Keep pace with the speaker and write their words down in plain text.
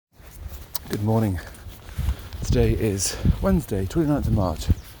Good morning. Today is Wednesday, 29th of March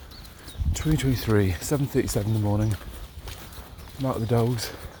 2023, 7:37 in the morning. I'm out with the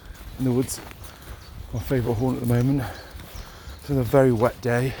dogs in the woods. My favourite haunt at the moment. It's been a very wet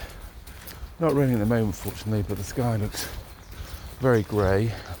day. Not raining at the moment, fortunately, but the sky looks very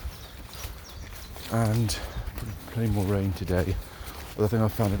grey and plenty more rain today. But I think I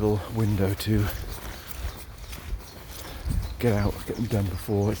found a little window to get them done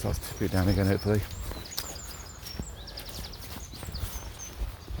before it starts to tip down again, hopefully.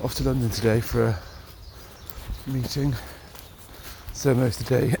 Off to London today for a meeting. So most of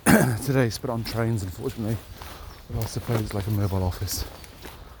the day today is spent on trains, unfortunately. But I suppose it's like a mobile office.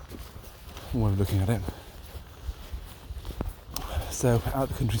 One way of looking at it. So out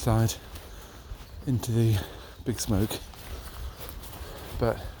the countryside into the big smoke.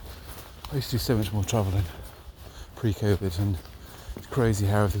 But I used to do so much more travelling pre-COVID, and it's crazy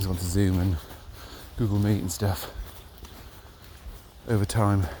how everything's gone to Zoom and Google Meet and stuff over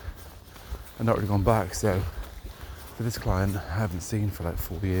time and not really gone back. So for this client I haven't seen for like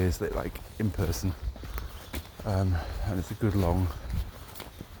 4 years, like in person, and it's a good long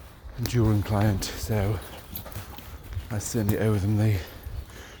enduring client, so I certainly owe them the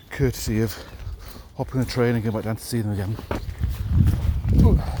courtesy of hopping on a train and going back down to see them again.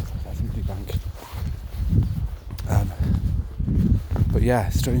 Ooh, that's a big bank. But yeah,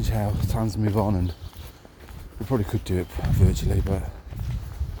 strange how times move on, and we probably could do it virtually, but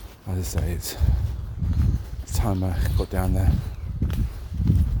as I say, it's time I got down there.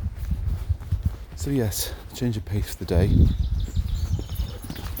 So yes, change of pace for the day.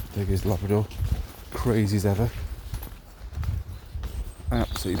 There goes Labrador, crazy as ever,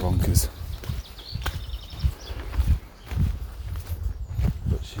 absolutely bonkers.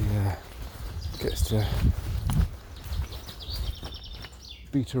 But she gets to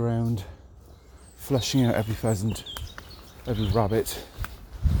beat around, fleshing out every pheasant, every rabbit,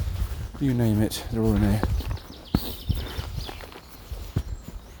 you name it, they're all in here.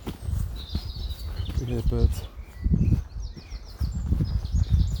 We hear the birds.